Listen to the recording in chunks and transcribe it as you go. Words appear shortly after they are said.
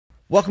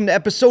Welcome to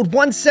episode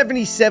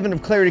 177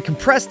 of Clarity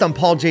Compressed. I'm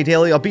Paul J.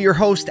 Daly. I'll be your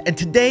host, and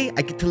today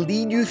I get to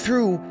lead you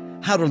through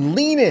how to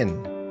lean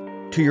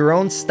in to your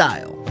own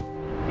style.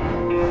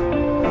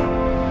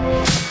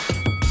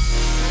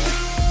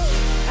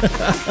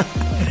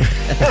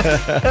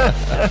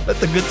 Let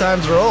the good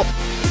times roll.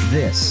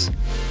 This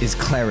is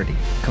Clarity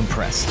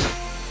Compressed.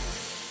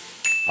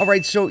 All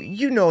right, so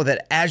you know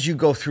that as you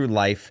go through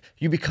life,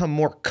 you become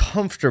more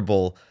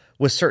comfortable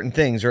with certain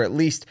things, or at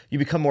least you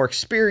become more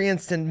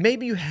experienced, and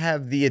maybe you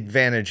have the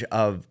advantage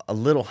of a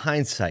little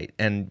hindsight.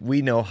 And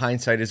we know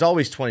hindsight is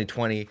always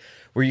 20/20,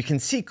 where you can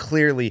see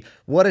clearly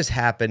what has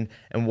happened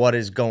and what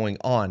is going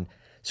on.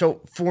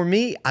 So for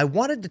me, I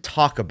wanted to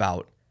talk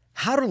about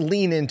how to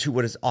lean into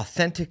what is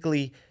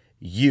authentically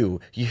you.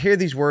 You hear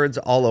these words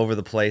all over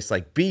the place,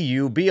 like be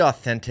you, be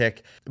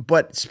authentic,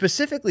 but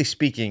specifically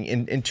speaking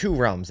in two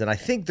realms. And I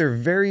think they're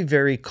very,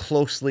 very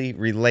closely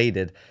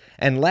related.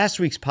 And last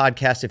week's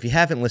podcast, if you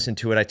haven't listened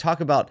to it, I talk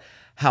about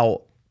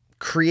how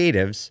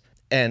creatives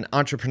and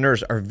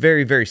entrepreneurs are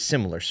very, very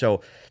similar.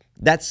 So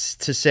that's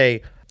to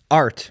say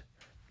art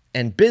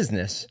and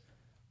business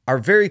are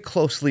very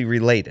closely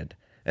related.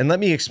 And let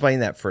me explain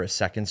that for a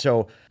second.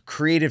 So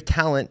creative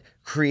talent,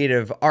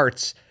 creative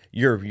arts,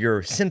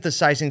 you're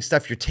synthesizing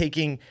stuff, you're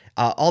taking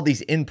all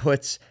these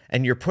inputs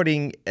and you're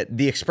putting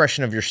the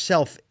expression of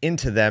yourself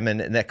into them,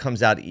 and that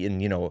comes out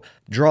in,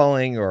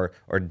 drawing or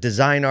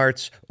design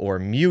arts or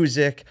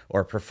music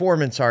or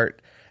performance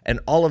art. And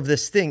all of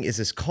this thing is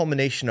this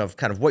culmination of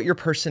kind of what your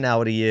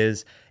personality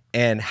is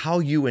and how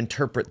you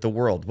interpret the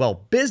world.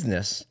 Well,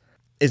 business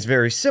is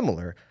very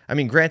similar. I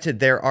mean, granted,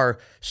 there are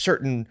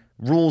certain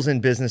rules in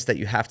business that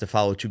you have to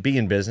follow to be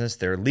in business.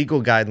 There are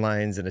legal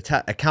guidelines and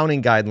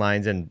accounting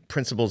guidelines and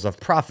principles of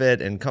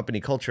profit and company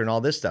culture and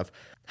all this stuff.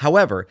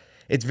 However,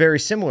 it's very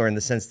similar in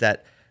the sense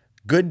that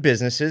good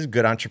businesses,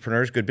 good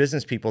entrepreneurs, good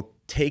business people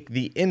take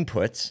the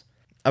inputs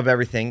of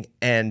everything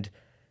and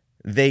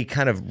they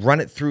kind of run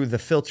it through the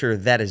filter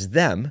that is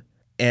them.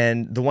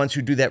 And the ones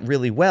who do that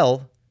really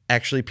well,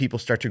 actually people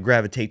start to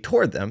gravitate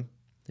toward them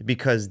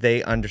because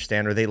they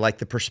understand or they like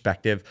the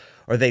perspective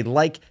or they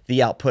like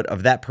the output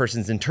of that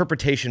person's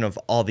interpretation of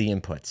all the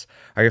inputs.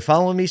 Are you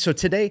following me? So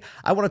today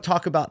I want to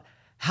talk about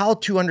how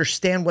to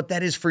understand what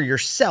that is for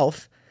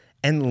yourself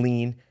and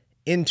lean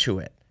into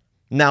it.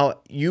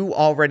 Now, you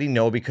already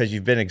know because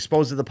you've been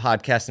exposed to the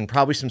podcast and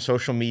probably some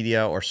social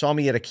media or saw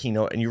me at a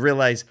keynote, and you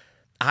realize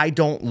I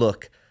don't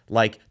look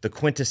like the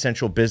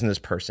quintessential business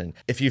person.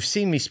 If you've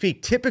seen me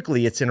speak,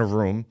 typically it's in a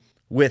room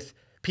with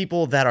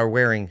people that are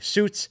wearing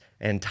suits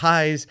and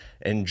ties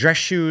and dress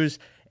shoes,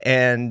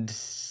 and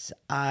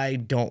I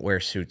don't wear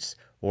suits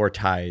or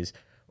ties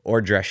or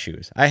dress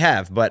shoes. I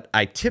have, but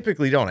I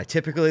typically don't. I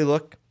typically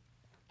look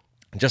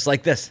just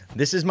like this.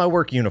 This is my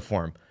work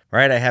uniform,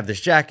 right? I have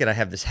this jacket, I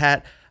have this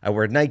hat, I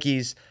wear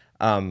Nikes,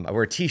 I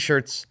wear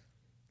t-shirts,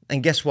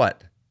 and guess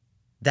what?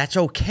 That's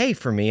okay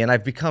for me, and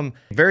I've become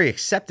very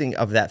accepting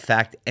of that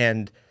fact,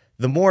 and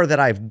the more that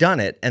I've done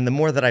it and the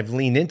more that I've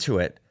leaned into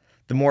it,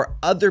 the more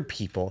other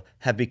people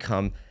have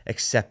become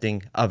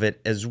accepting of it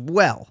as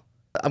well.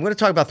 I'm going to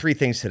talk about three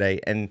things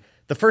today, and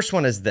the first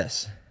one is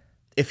this.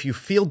 If you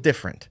feel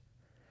different,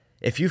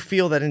 if you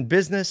feel that in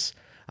business,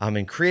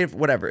 in creative,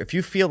 whatever, if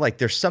you feel like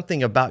there's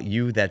something about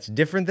you that's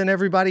different than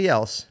everybody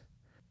else,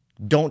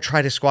 don't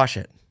try to squash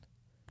it.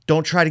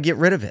 Don't try to get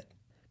rid of it,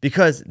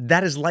 because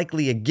that is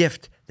likely a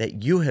gift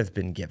that you have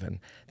been given.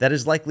 That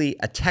is likely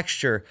a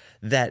texture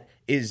that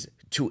is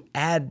to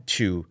add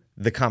to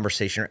the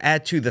conversation or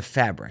add to the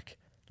fabric.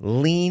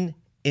 Lean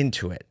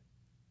into it.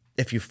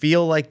 If you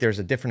feel like there's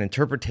a different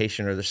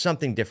interpretation or there's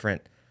something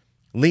different,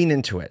 lean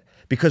into it.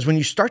 Because when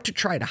you start to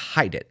try to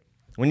hide it,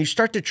 when you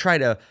start to try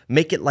to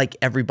make it like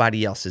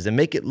everybody else's and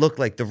make it look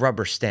like the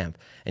rubber stamp,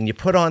 and you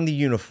put on the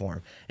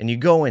uniform and you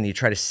go in, you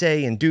try to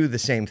say and do the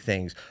same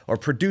things or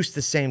produce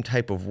the same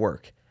type of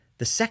work,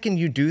 the second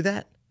you do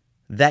that,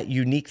 that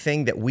unique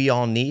thing that we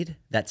all need,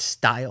 that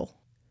style,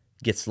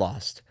 gets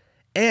lost.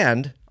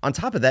 And on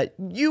top of that,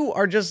 you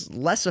are just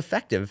less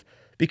effective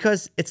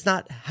because it's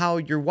not how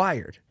you're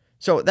wired.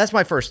 So that's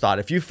my first thought.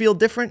 If you feel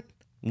different,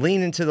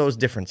 lean into those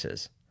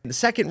differences. The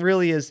second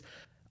really is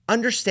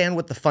understand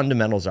what the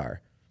fundamentals are.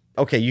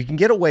 Okay, you can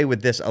get away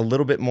with this a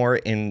little bit more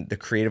in the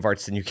creative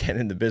arts than you can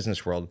in the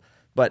business world,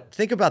 but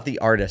think about the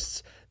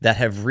artists that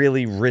have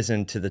really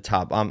risen to the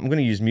top. I'm going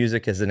to use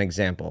music as an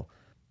example.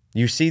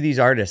 You see these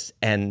artists,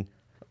 and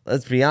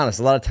let's be honest,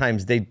 a lot of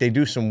times they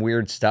do some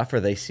weird stuff or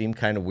they seem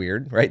kind of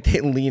weird, right?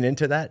 They lean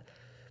into that,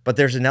 but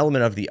there's an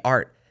element of the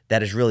art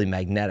that is really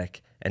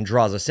magnetic and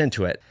draws us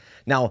into it.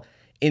 Now,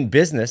 in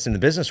business, in the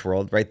business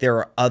world, right, there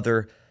are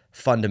other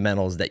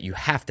fundamentals that you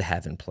have to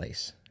have in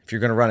place. If you're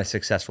going to run a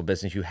successful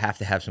business, you have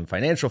to have some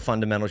financial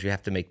fundamentals. You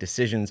have to make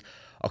decisions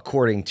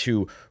according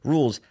to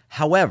rules.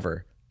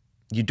 However,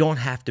 you don't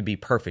have to be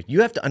perfect.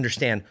 You have to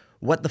understand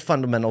what the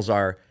fundamentals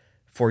are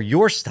for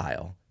your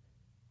style,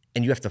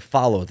 and you have to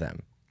follow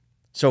them.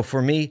 So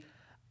for me,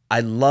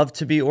 I love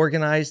to be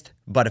organized,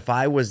 but if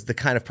I was the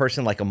kind of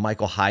person like a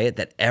Michael Hyatt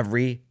that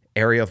every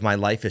area of my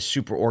life is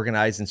super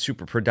organized and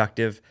super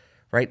productive,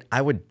 right?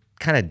 I would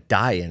kind of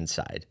die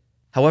inside.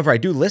 However, I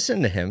do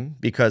listen to him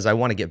because I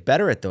want to get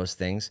better at those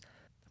things,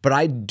 but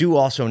I do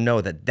also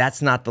know that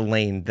that's not the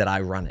lane that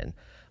I run in.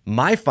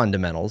 My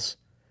fundamentals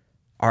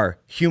are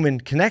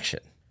human connection.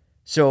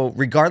 So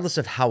regardless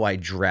of how I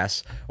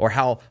dress or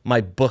how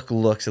my book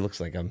looks, it looks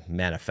like a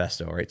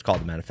manifesto, right? It's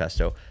called a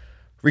manifesto.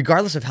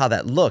 Regardless of how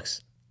that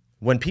looks,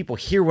 when people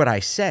hear what I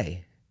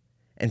say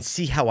and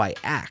see how I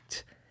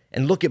act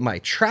and look at my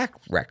track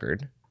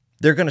record,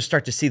 they're going to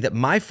start to see that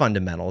my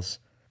fundamentals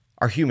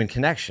are human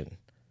connection.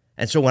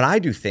 And so when I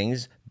do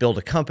things, build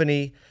a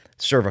company,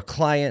 serve a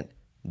client,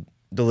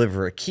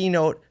 deliver a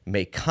keynote,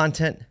 make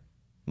content,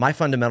 my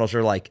fundamentals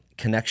are like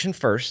connection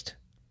first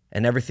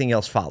and everything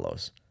else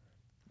follows.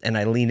 And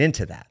I lean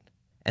into that.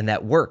 And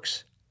that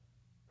works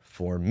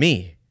for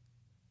me.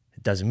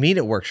 It doesn't mean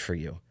it works for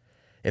you.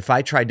 If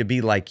I tried to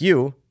be like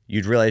you,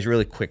 you'd realize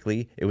really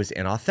quickly it was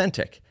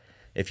inauthentic.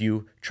 If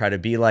you try to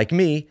be like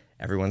me,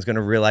 everyone's going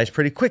to realize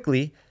pretty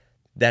quickly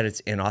that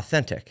it's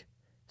inauthentic.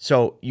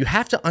 So you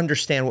have to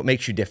understand what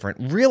makes you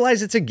different,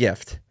 realize it's a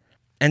gift,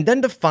 and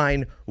then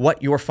define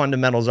what your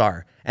fundamentals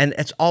are. And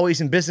it's always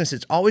in business,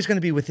 it's always going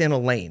to be within a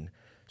lane.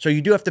 So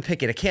you do have to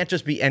pick it. It can't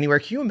just be anywhere.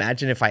 Can you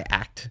imagine if I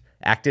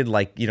acted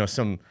like,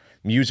 some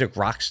music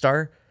rock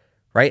star,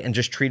 right? And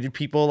just treated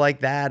people like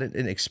that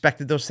and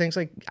expected those things?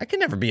 Like, I could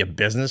never be a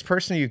business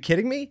person. Are you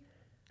kidding me?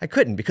 I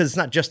couldn't, because it's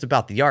not just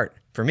about the art.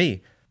 For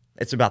me,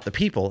 it's about the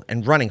people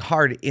and running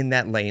hard in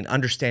that lane,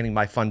 understanding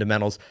my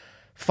fundamentals.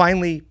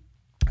 Finally,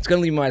 it's going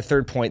to lead me to my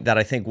third point that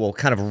I think will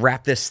kind of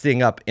wrap this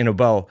thing up in a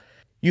bow.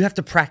 You have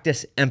to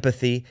practice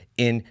empathy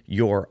in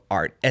your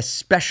art,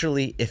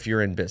 especially if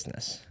you're in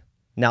business.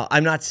 Now,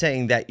 I'm not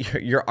saying that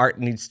your art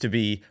needs to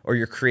be, or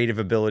your creative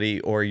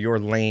ability, or your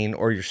lane,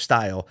 or your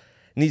style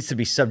needs to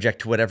be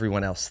subject to what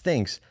everyone else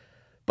thinks,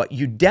 but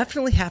you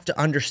definitely have to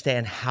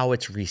understand how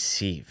it's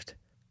received,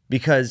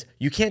 because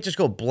you can't just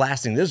go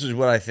blasting, this is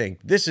what I think,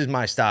 this is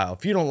my style.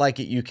 If you don't like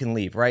it, you can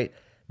leave, right?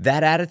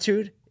 That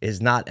attitude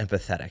is not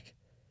empathetic.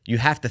 You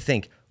have to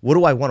think, what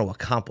do I want to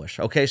accomplish?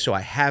 Okay, so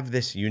I have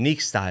this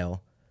unique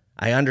style.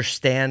 I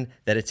understand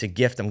that it's a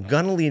gift. I'm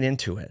going to lean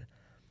into it.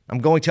 I'm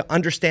going to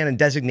understand and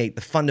designate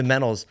the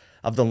fundamentals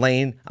of the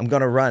lane I'm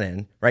going to run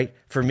in, right?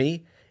 For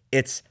me,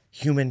 it's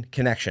human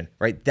connection,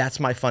 right? That's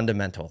my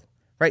fundamental,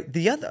 right?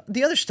 The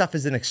other stuff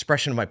is an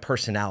expression of my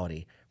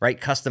personality, right?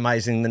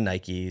 Customizing the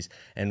Nikes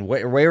and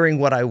wearing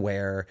what I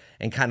wear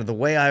and kind of the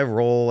way I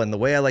roll and the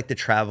way I like to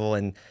travel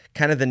and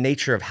kind of the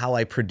nature of how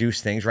I produce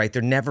things, right?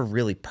 They're never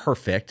really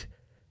perfect.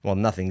 Well,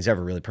 nothing's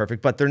ever really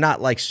perfect, but they're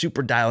not like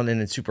super dialed in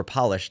and super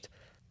polished,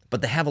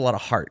 but they have a lot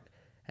of heart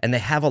and they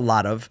have a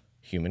lot of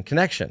human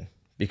connection,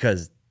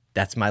 because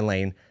that's my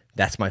lane,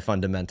 that's my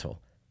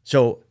fundamental.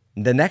 So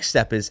the next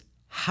step is,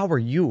 how are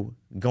you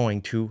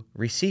going to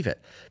receive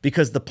it?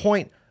 Because the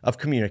point of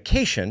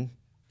communication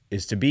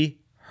is to be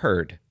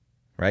heard,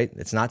 right?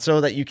 It's not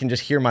so that you can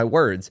just hear my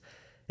words.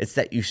 It's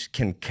that you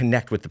can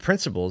connect with the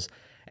principles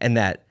and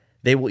that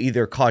they will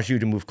either cause you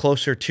to move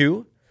closer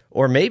to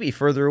or maybe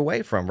further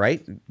away from,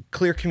 right?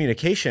 Clear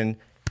communication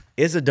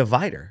is a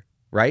divider,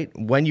 right?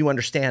 When you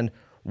understand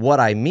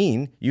what I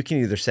mean, you can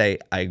either say,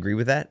 I agree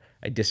with that,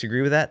 I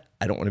disagree with that,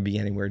 I don't want to be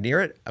anywhere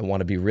near it, I want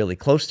to be really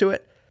close to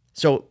it.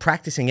 So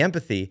practicing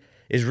empathy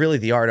is really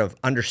the art of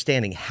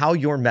understanding how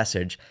your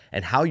message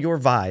and how your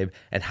vibe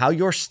and how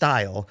your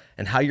style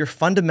and how your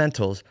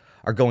fundamentals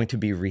are going to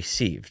be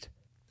received.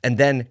 And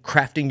then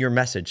crafting your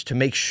message to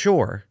make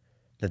sure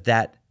that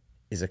that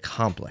is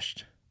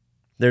accomplished.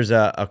 There's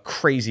a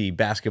crazy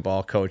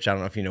basketball coach. I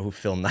don't know if you know who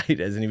Phil Knight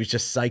is, and he was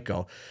just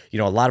psycho. A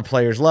lot of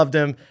players loved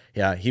him.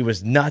 Yeah, he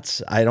was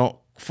nuts. I don't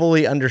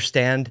fully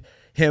understand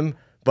him,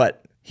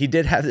 but he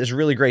did have this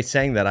really great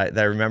saying that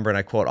I remember and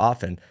I quote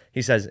often.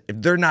 He says,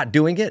 if they're not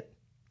doing it,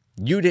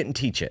 you didn't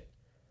teach it.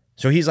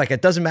 So he's like,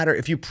 it doesn't matter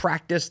if you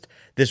practiced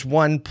this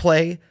one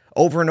play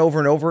over and over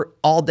and over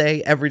all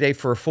day, every day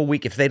for a full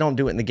week. If they don't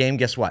do it in the game,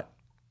 guess what?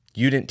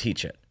 You didn't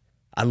teach it.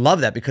 I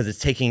love that because it's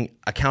taking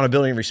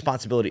accountability and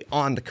responsibility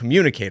on the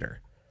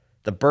communicator.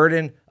 The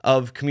burden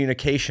of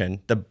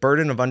communication, the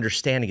burden of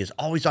understanding is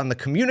always on the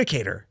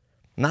communicator,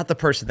 not the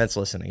person that's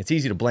listening. It's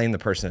easy to blame the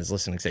person that's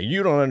listening and say,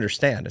 you don't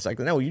understand. It's like,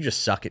 no, you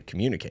just suck at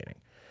communicating.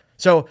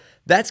 So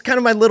that's kind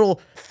of my little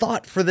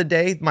thought for the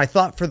day. My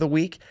thought for the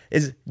week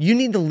is you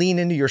need to lean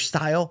into your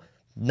style,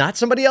 not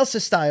somebody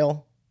else's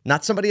style,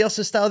 not somebody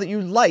else's style that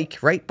you like,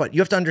 right? But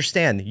you have to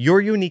understand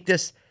your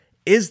uniqueness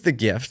is the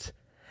gift.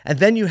 And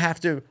then you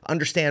have to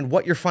understand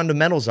what your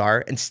fundamentals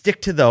are and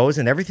stick to those,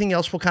 and everything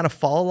else will kind of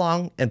fall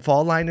along and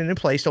fall aligned and in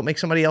place. Don't make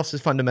somebody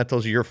else's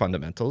fundamentals your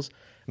fundamentals.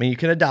 I mean, you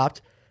can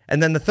adopt.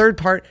 And then the third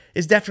part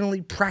is definitely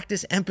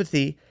practice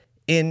empathy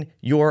in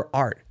your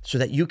art so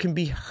that you can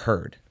be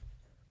heard.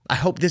 I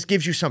hope this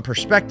gives you some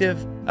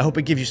perspective. I hope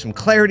it gives you some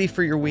clarity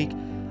for your week.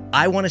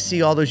 I want to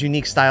see all those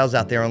unique styles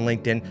out there on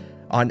LinkedIn,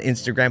 on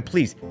Instagram.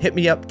 Please hit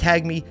me up,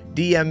 tag me,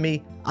 DM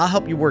me. I'll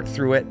help you work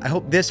through it. I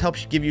hope this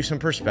helps give you some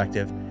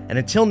perspective. And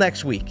until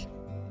next week,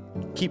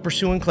 keep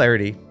pursuing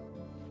clarity.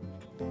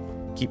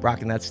 Keep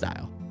rocking that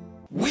style.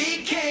 We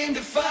can